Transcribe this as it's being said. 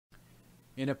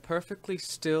In a perfectly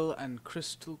still and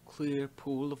crystal clear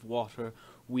pool of water,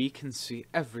 we can see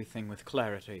everything with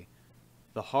clarity.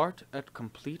 The heart at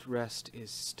complete rest is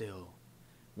still.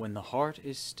 When the heart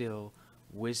is still,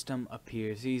 wisdom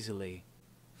appears easily,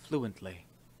 fluently.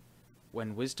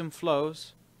 When wisdom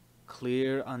flows,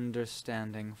 clear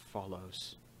understanding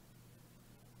follows.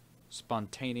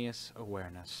 Spontaneous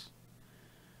awareness.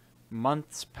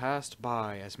 Months passed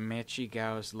by as Mae Chee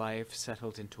Kaew's life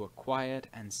settled into a quiet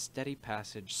and steady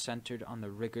passage centered on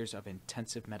the rigors of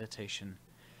intensive meditation.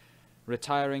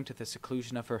 Retiring to the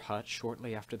seclusion of her hut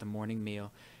shortly after the morning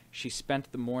meal, she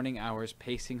spent the morning hours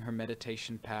pacing her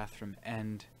meditation path from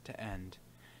end to end.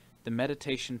 The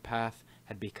meditation path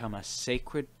had become a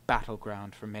sacred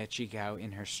battleground for Mae Chee Kaew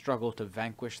in her struggle to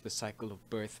vanquish the cycle of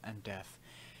birth and death.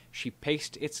 She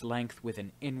paced its length with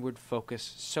an inward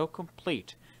focus so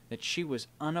complete that she was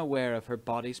unaware of her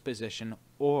body's position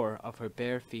or of her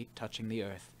bare feet touching the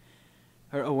earth.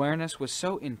 Her awareness was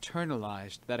so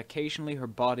internalized that occasionally her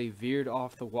body veered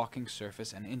off the walking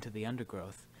surface and into the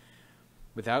undergrowth.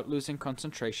 Without losing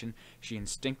concentration, she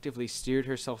instinctively steered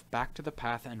herself back to the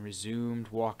path and resumed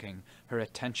walking, her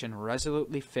attention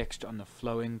resolutely fixed on the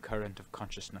flowing current of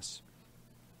consciousness.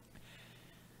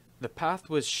 The path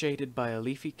was shaded by a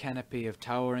leafy canopy of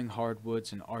towering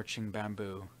hardwoods and arching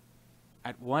bamboo.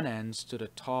 At one end stood a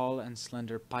tall and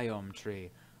slender payom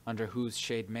tree, under whose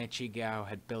shade Mae Chee Kaew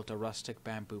had built a rustic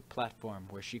bamboo platform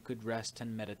where she could rest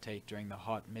and meditate during the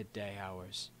hot midday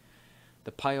hours.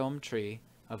 The payom tree,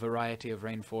 a variety of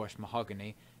rainforest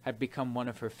mahogany, had become one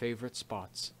of her favorite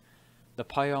spots. The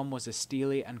payom was a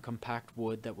steely and compact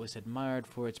wood that was admired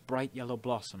for its bright yellow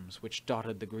blossoms, which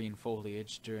dotted the green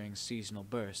foliage during seasonal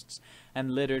bursts,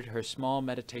 and littered her small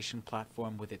meditation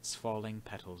platform with its falling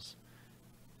petals.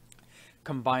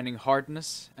 Combining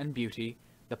hardness and beauty,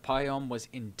 the payom was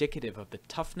indicative of the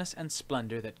toughness and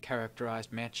splendor that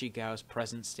characterized Mae Chee Kaew's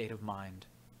present state of mind.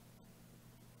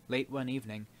 Late one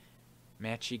evening,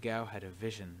 Mae Chee Kaew had a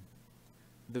vision.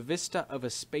 The vista of a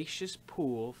spacious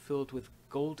pool filled with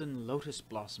golden lotus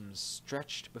blossoms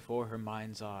stretched before her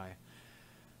mind's eye.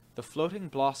 The floating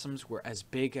blossoms were as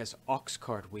big as ox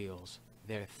cart wheels,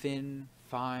 their thin,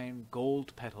 fine,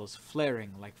 gold petals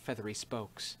flaring like feathery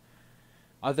spokes.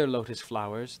 Other lotus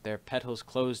flowers, their petals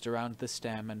closed around the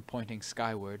stem and pointing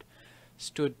skyward,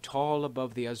 stood tall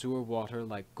above the azure water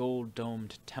like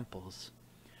gold-domed temples.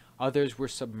 Others were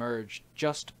submerged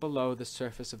just below the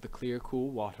surface of the clear, cool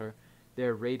water,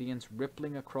 their radiance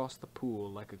rippling across the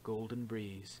pool like a golden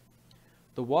breeze.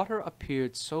 The water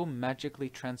appeared so magically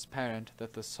transparent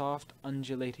that the soft,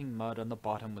 undulating mud on the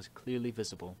bottom was clearly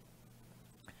visible.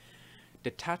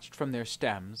 Detached from their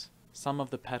stems, some of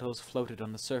the petals floated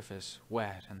on the surface,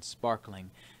 wet and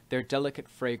sparkling, their delicate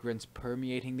fragrance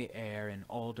permeating the air in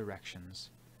all directions.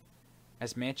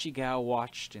 As Mae Chee Kaew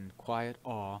watched in quiet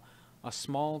awe, a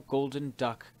small golden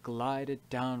duck glided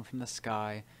down from the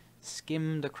sky,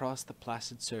 skimmed across the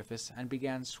placid surface, and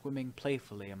began swimming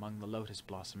playfully among the lotus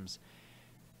blossoms.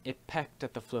 It pecked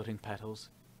at the floating petals,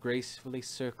 gracefully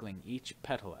circling each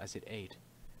petal as it ate.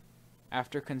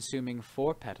 After consuming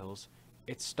 4 petals,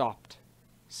 it stopped,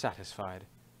 satisfied,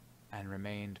 and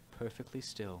remained perfectly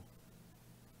still.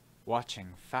 Watching,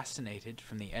 fascinated,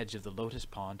 from the edge of the lotus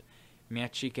pond, Mae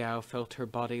Chee Kaew felt her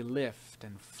body lift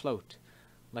and float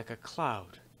like a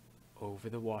cloud over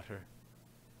the water.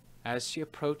 As she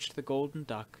approached the golden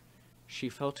duck, she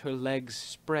felt her legs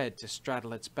spread to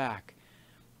straddle its back,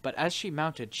 but as she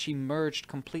mounted, she merged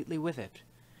completely with it.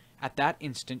 At that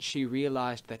instant, she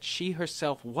realized that she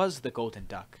herself was the golden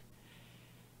duck.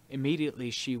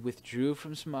 Immediately, she withdrew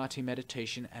from samadhi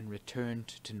meditation and returned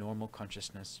to normal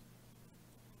consciousness.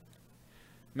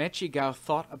 Mae Chee Kaew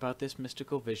thought about this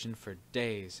mystical vision for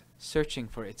days, searching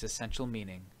for its essential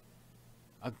meaning.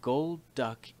 A gold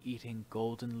duck eating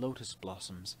golden lotus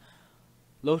blossoms.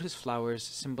 Lotus flowers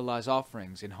symbolize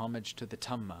offerings in homage to the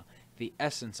Dhamma, the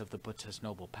essence of the Buddha's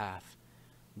noble path.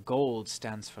 Gold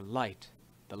stands for light,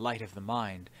 the light of the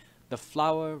mind. The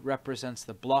flower represents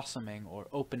the blossoming or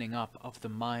opening up of the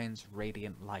mind's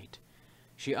radiant light.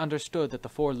 She understood that the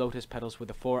 4 lotus petals were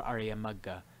the 4 Arya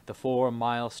Magga, the 4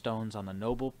 milestones on the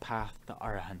noble path to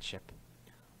arahantship.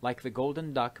 Like the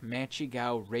golden duck, Mae Chee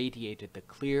Kaew radiated the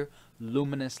clear,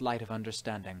 luminous light of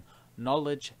understanding,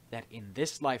 knowledge that in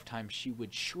this lifetime she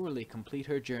would surely complete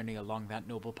her journey along that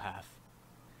noble path.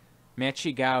 Mae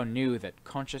Chee Kaew knew that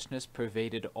consciousness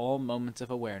pervaded all moments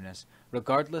of awareness,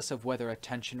 regardless of whether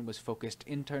attention was focused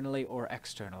internally or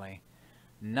externally.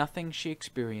 Nothing she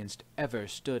experienced ever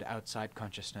stood outside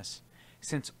consciousness,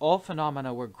 since all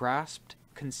phenomena were grasped,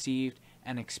 conceived,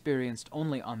 and experienced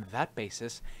only on that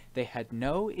basis, they had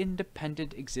no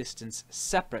independent existence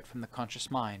separate from the conscious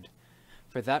mind.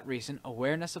 For that reason,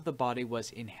 awareness of the body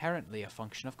was inherently a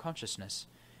function of consciousness.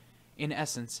 In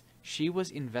essence, she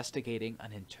was investigating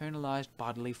an internalized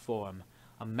bodily form,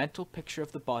 a mental picture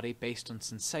of the body based on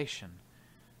sensation.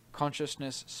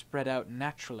 Consciousness spread out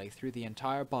naturally through the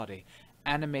entire body,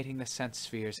 animating the sense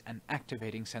spheres and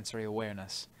activating sensory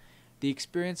awareness. The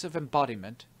experience of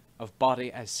embodiment, of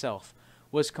body as self,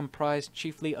 was comprised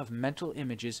chiefly of mental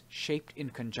images shaped in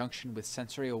conjunction with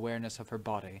sensory awareness of her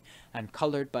body, and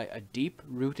colored by a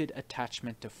deep-rooted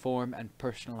attachment to form and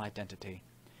personal identity.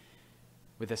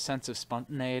 With a sense of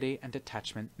spontaneity and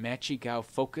detachment, Mae Chee Kaew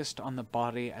focused on the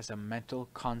body as a mental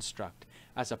construct,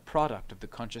 as a product of the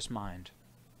conscious mind.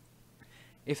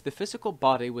 If the physical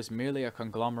body was merely a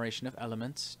conglomeration of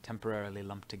elements, temporarily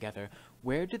lumped together,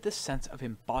 where did the sense of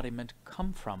embodiment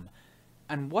come from?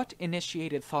 And what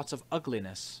initiated thoughts of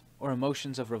ugliness, or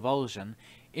emotions of revulsion,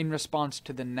 in response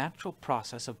to the natural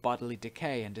process of bodily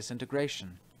decay and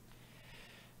disintegration?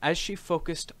 As she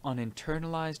focused on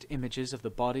internalized images of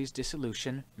the body's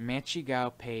dissolution, Mae Chee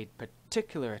Kaew paid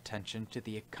particular attention to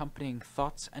the accompanying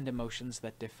thoughts and emotions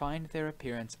that defined their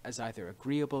appearance as either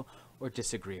agreeable or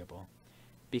disagreeable.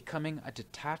 Becoming a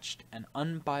detached and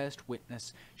unbiased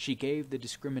witness, she gave the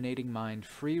discriminating mind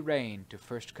free rein to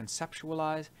first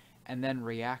conceptualize and then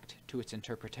react to its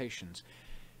interpretations.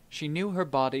 She knew her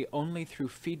body only through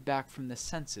feedback from the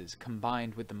senses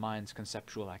combined with the mind's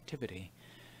conceptual activity.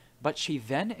 But she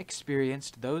then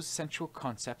experienced those sensual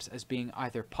concepts as being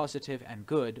either positive and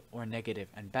good or negative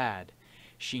and bad.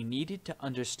 She needed to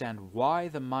understand why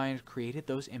the mind created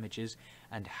those images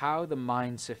and how the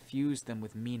mind suffused them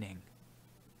with meaning.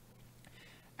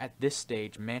 At this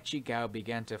stage, Mae Chee Kaew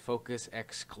began to focus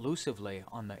exclusively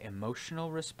on the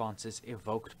emotional responses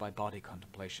evoked by body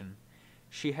contemplation.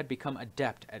 She had become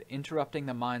adept at interrupting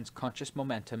the mind's conscious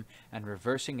momentum and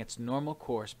reversing its normal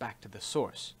course back to the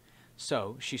source.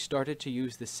 So, she started to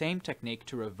use the same technique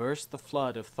to reverse the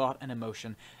flood of thought and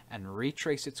emotion and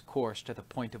retrace its course to the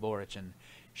point of origin.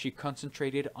 She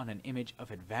concentrated on an image of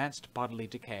advanced bodily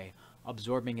decay,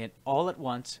 absorbing it all at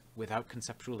once without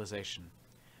conceptualization.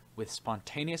 With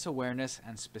spontaneous awareness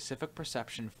and specific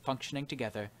perception functioning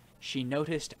together, she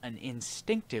noticed an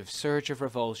instinctive surge of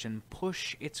revulsion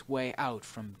push its way out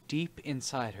from deep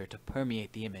inside her to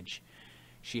permeate the image.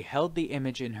 She held the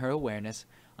image in her awareness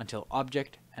until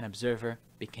object and observer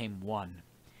became one.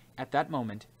 At that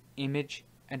moment, image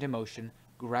and emotion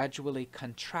gradually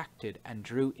contracted and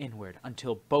drew inward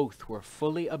until both were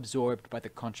fully absorbed by the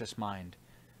conscious mind.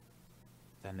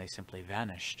 Then they simply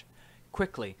vanished.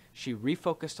 Quickly, she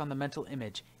refocused on the mental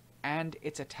image and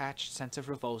its attached sense of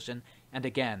revulsion, and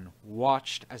again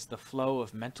watched as the flow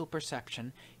of mental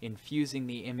perception, infusing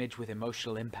the image with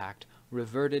emotional impact,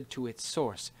 reverted to its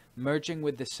source, merging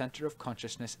with the center of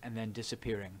consciousness and then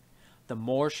disappearing. The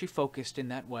more she focused in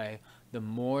that way, the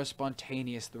more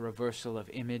spontaneous the reversal of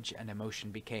image and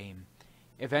emotion became.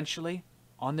 Eventually,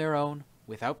 on their own,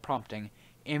 without prompting,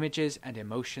 images and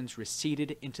emotions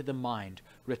receded into the mind,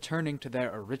 returning to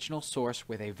their original source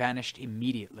where they vanished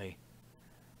immediately.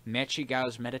 Mae Chee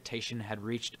Kaew's meditation had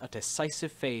reached a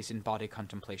decisive phase in body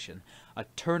contemplation, a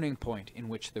turning point in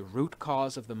which the root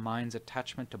cause of the mind's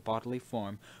attachment to bodily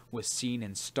form was seen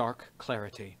in stark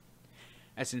clarity.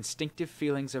 As instinctive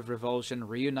feelings of revulsion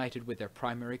reunited with their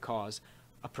primary cause,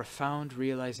 a profound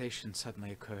realization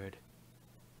suddenly occurred.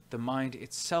 The mind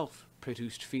itself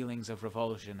produced feelings of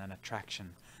revulsion and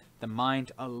attraction. The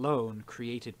mind alone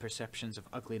created perceptions of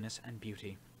ugliness and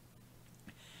beauty.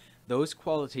 Those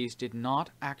qualities did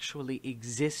not actually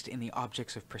exist in the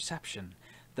objects of perception.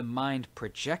 The mind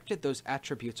projected those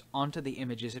attributes onto the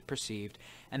images it perceived,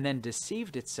 and then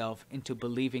deceived itself into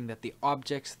believing that the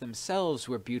objects themselves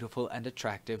were beautiful and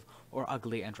attractive, or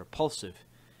ugly and repulsive.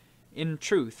 In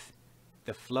truth,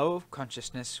 the flow of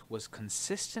consciousness was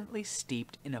consistently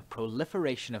steeped in a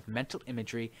proliferation of mental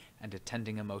imagery and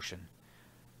attending emotion.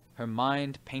 Her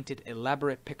mind painted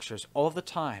elaborate pictures all the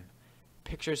time,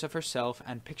 pictures of herself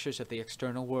and pictures of the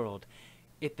external world.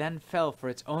 It then fell for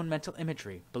its own mental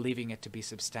imagery, believing it to be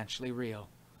substantially real.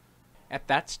 At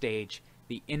that stage,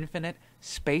 the infinite,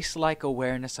 space-like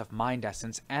awareness of mind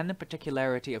essence and the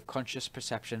particularity of conscious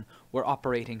perception were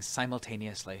operating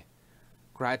simultaneously.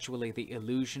 Gradually, the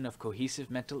illusion of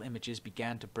cohesive mental images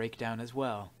began to break down as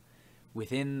well.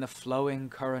 Within the flowing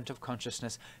current of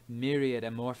consciousness, myriad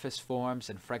amorphous forms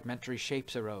and fragmentary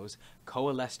shapes arose,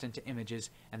 coalesced into images,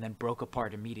 and then broke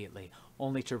apart immediately,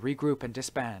 only to regroup and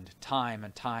disband time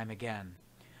and time again.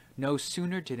 No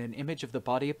sooner did an image of the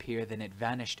body appear than it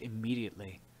vanished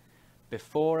immediately.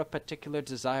 Before a particular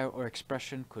desire or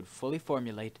expression could fully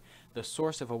formulate, the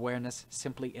source of awareness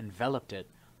simply enveloped it,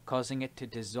 causing it to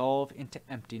dissolve into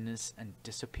emptiness and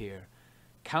disappear.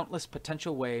 Countless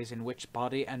potential ways in which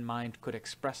body and mind could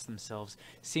express themselves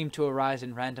seemed to arise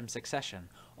in random succession,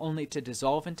 only to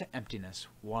dissolve into emptiness,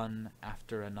 one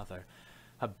after another.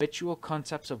 Habitual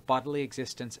concepts of bodily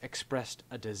existence expressed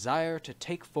a desire to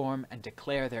take form and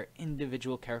declare their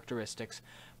individual characteristics,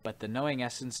 but the knowing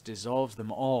essence dissolved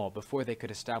them all before they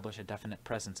could establish a definite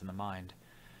presence in the mind.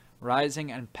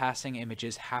 Rising and passing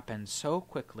images happened so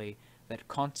quickly that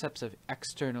concepts of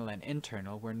external and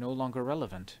internal were no longer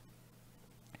relevant.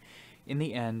 In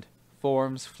the end,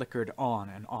 forms flickered on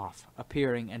and off,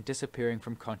 appearing and disappearing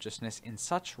from consciousness in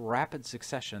such rapid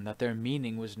succession that their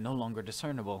meaning was no longer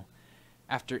discernible.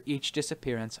 After each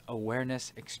disappearance,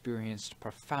 awareness experienced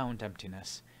profound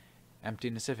emptiness,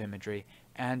 emptiness of imagery,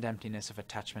 and emptiness of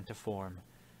attachment to form.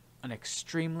 An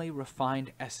extremely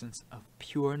refined essence of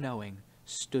pure knowing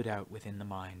stood out within the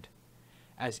mind.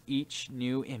 As each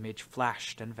new image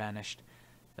flashed and vanished,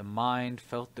 the mind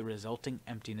felt the resulting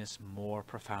emptiness more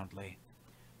profoundly.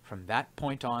 From that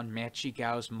point on, Mae Chee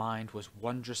Kaew's mind was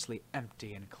wondrously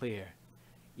empty and clear.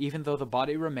 Even though the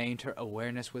body remained, her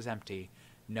awareness was empty.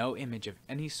 No image of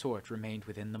any sort remained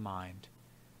within the mind.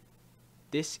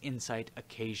 This insight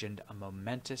occasioned a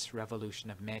momentous revolution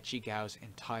of Mae Chee Kaew's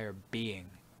entire being.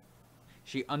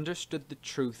 She understood the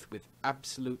truth with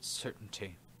absolute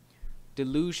certainty.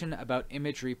 Delusion about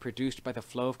imagery produced by the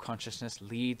flow of consciousness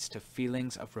leads to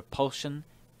feelings of repulsion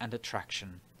and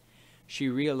attraction. She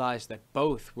realized that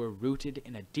both were rooted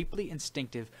in a deeply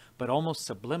instinctive but almost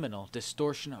subliminal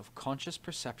distortion of conscious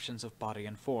perceptions of body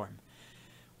and form.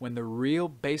 When the real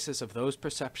basis of those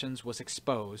perceptions was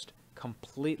exposed,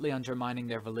 completely undermining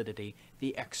their validity,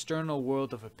 the external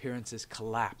world of appearances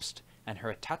collapsed, and her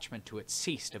attachment to it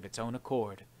ceased of its own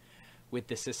accord. With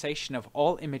the cessation of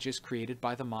all images created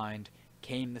by the mind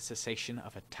came the cessation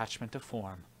of attachment to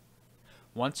form.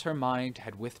 Once her mind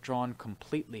had withdrawn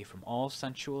completely from all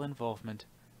sensual involvement,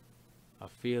 a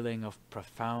feeling of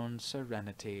profound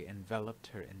serenity enveloped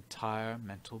her entire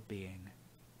mental being.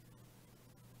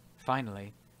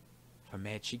 Finally, for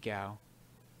Mae Chee Kaew,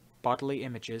 bodily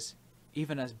images,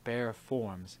 even as bare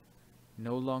forms,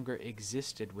 no longer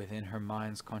existed within her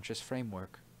mind's conscious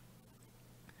framework.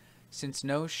 Since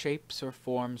no shapes or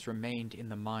forms remained in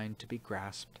the mind to be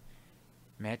grasped,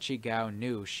 Mae Chee Kaew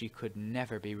knew she could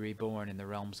never be reborn in the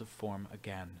realms of form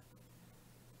again.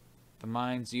 The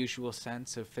mind's usual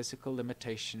sense of physical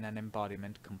limitation and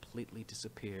embodiment completely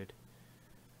disappeared.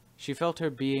 She felt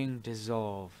her being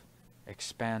dissolve,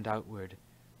 expand outward,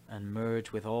 and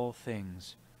merge with all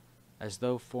things, as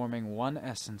though forming one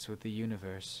essence with the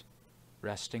universe.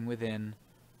 Resting within,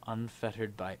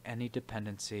 unfettered by any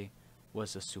dependency,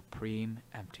 was a supreme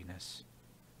emptiness,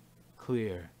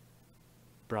 clear,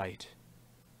 bright,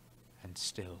 and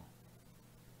still.